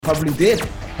probably did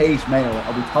hate Mayo,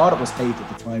 or we thought it was hate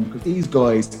at the time, because these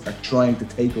guys are trying to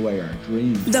take away our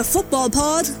dreams. The Football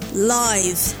Pod,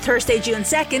 live. Thursday, June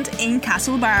 2nd in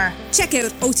Castlebar. Check out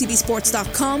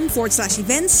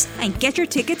otbsports.com/events and get your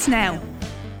tickets now.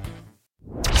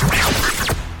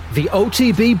 The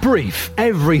OTB Brief.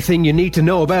 Everything you need to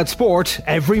know about sport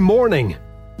every morning.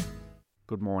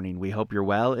 Good morning. We hope you're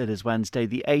well. It is Wednesday,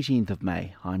 the 18th of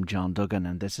May. I'm John Duggan,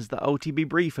 and this is the OTB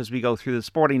Brief as we go through the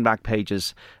sporting back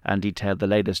pages and detail the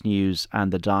latest news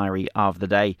and the diary of the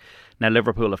day. Now,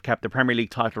 Liverpool have kept the Premier League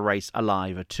title race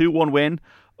alive. A 2-1 win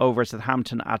over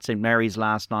Southampton at St Mary's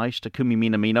last night. Takumi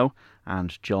Minamino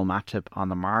and Joel Matip on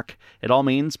the mark. It all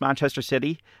means Manchester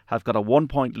City have got a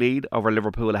 1-point lead over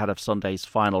Liverpool ahead of Sunday's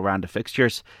final round of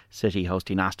fixtures. City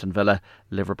hosting Aston Villa,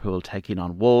 Liverpool taking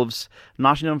on Wolves.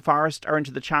 Nottingham Forest are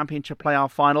into the Championship playoff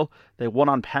final. They won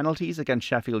on penalties against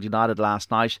Sheffield United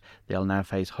last night. They'll now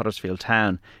face Huddersfield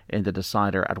Town in the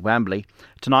decider at Wembley.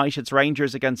 Tonight it's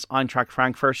Rangers against Eintracht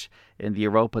Frankfurt in the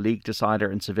Europa League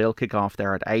decider in Seville. Kick-off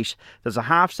there at 8. There's a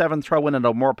 7:30 throw-in at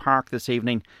O'Moore Park this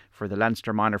evening for the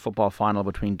Leinster minor football final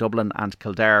between Dublin and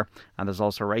Kildare, and there's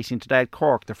also racing today at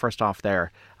Cork, the first off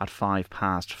there at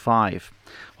 5:05.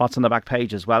 What's on the back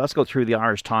page as well? Let's go through the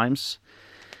Irish Times.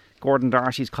 Gordon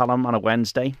Darcy's column on a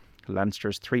Wednesday.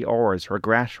 Leinster's 3 R's: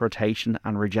 regret, rotation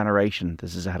and regeneration.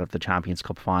 This is ahead of the Champions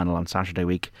Cup final on Saturday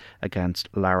week against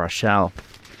La Rochelle.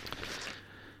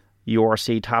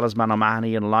 URC talisman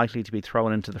O'Mahony unlikely to be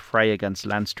thrown into the fray against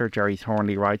Leinster, Jerry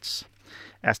Thornley writes.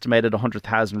 Estimated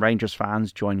 100,000 Rangers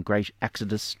fans join great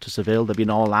exodus to Seville. They've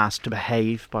been all asked to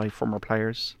behave by former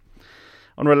players.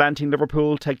 Unrelenting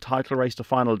Liverpool take title race to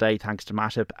final day thanks to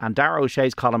Matip. And Darragh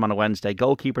O'Shea's column on a Wednesday.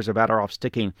 Goalkeepers are better off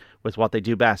sticking with what they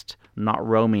do best, not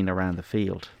roaming around the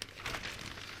field.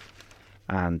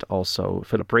 And also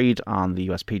Philip Reid on the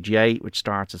USPGA, which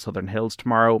starts at Southern Hills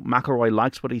tomorrow. McIlroy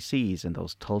likes what he sees in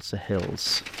those Tulsa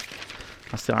Hills.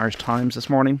 That's the Irish Times this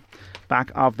morning.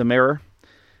 Back of the Mirror.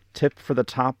 Tip for the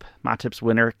top. Matip's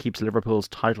winner keeps Liverpool's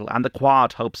title and the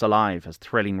quad hopes alive as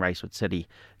thrilling race with City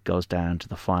goes down to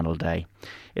the final day.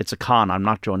 It's a con. I'm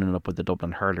not joining up with the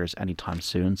Dublin hurlers anytime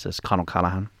soon, says Conor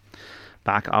Callaghan.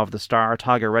 Back of the Star.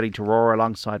 Tiger ready to roar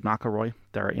alongside McIlroy.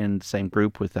 They're in the same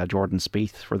group with Jordan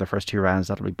Spieth for the first 2 rounds.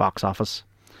 That'll be box office.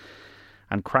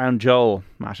 And Crown Joel.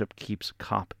 Matip keeps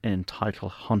Cop in title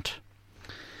hunt.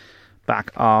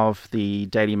 Back of the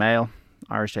Daily Mail.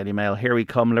 Irish Daily Mail. Here we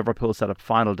come. Liverpool set up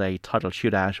final day title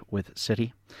shootout with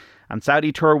City. And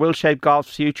Saudi tour will shape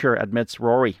golf's future, admits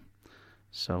Rory.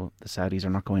 So the Saudis are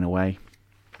not going away.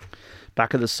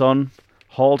 Back of the Sun.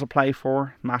 Hall to play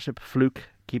for. Matip fluke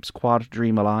keeps quad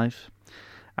dream alive.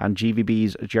 And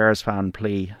GVB's Gers fan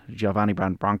plea. Giovanni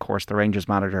Bronkhorst, the Rangers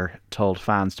manager, told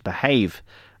fans to behave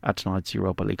at tonight's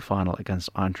Europa League final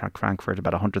against Eintracht Frankfurt.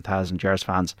 About 100,000 Gers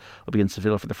fans will be in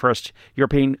Seville for the first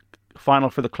European final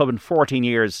for the club in 14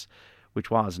 years,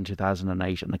 which was in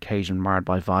 2008, an occasion marred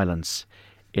by violence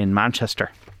in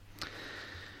Manchester.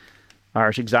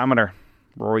 Irish Examiner.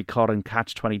 Rory caught in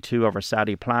catch-22 over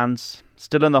Saudi plans.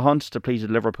 Still in the hunt, depleted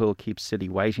Liverpool keeps City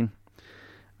waiting.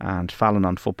 And Fallon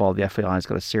on football. The FAI's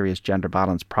got a serious gender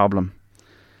balance problem.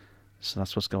 So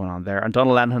that's what's going on there. And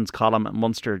Donald Lenihan's column,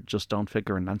 Munster just don't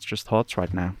figure in Leinster's thoughts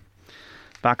right now.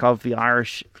 Back of the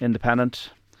Irish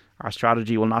Independent. Our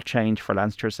strategy will not change for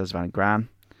Leinster, says Van Gran.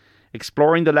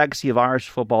 Exploring the legacy of Irish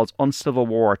football's uncivil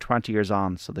war 20 years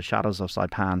on. So the shadows of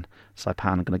Saipan.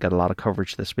 Saipan are going to get a lot of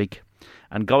coverage this week.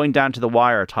 And going down to the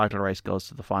wire, title race goes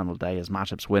to the final day as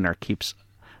Matip's winner keeps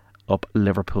up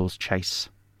Liverpool's chase.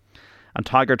 And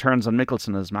Tiger turns on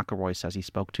Mickelson as McIlroy says he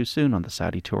spoke too soon on the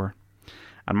Saudi tour.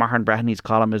 And Mahan Brehany's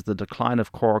column is the decline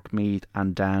of Cork, Meath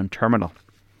and Down Terminal.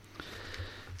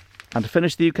 And to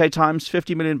finish, the UK Times,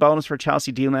 50 million bonus for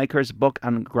Chelsea dealmakers, Buck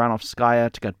and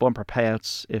Granovskaya to get bumper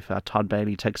payouts if Todd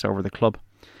Bailey takes over the club.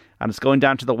 And it's going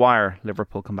down to the wire.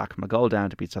 Liverpool come back from a goal down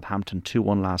to beat Southampton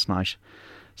 2-1 last night.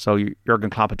 So Jurgen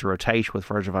Klopp had to rotate with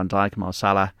Virgil van Dijk, Mo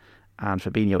Salah and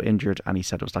Fabinho injured, and he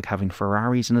said it was like having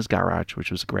Ferraris in his garage, which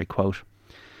was a great quote.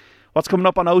 What's coming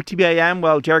up on OTB AM?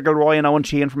 Well, Ger Gilroy and Owen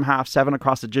Sheehan from 7:30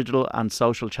 across the digital and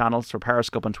social channels for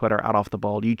Periscope and Twitter at Off The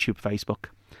Ball, YouTube, Facebook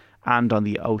and on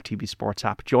the OTB Sports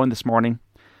app. Joined this morning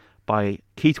by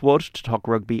Keith Wood to talk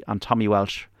rugby and Tommy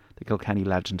Welsh, the Kilkenny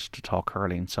legend, to talk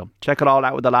hurling. So check it all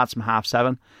out with the lads from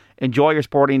 7:30. Enjoy your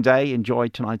sporting day. Enjoy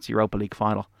tonight's Europa League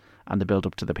final and the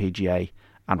build-up to the PGA.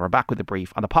 And we're back with the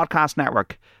brief on the podcast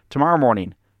network tomorrow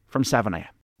morning from 7 a.m.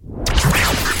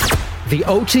 The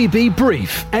OTB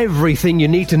Brief. Everything you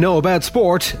need to know about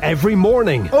sport every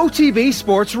morning. OTB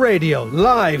Sports Radio.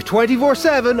 Live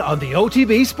 24/7 on the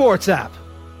OTB Sports app.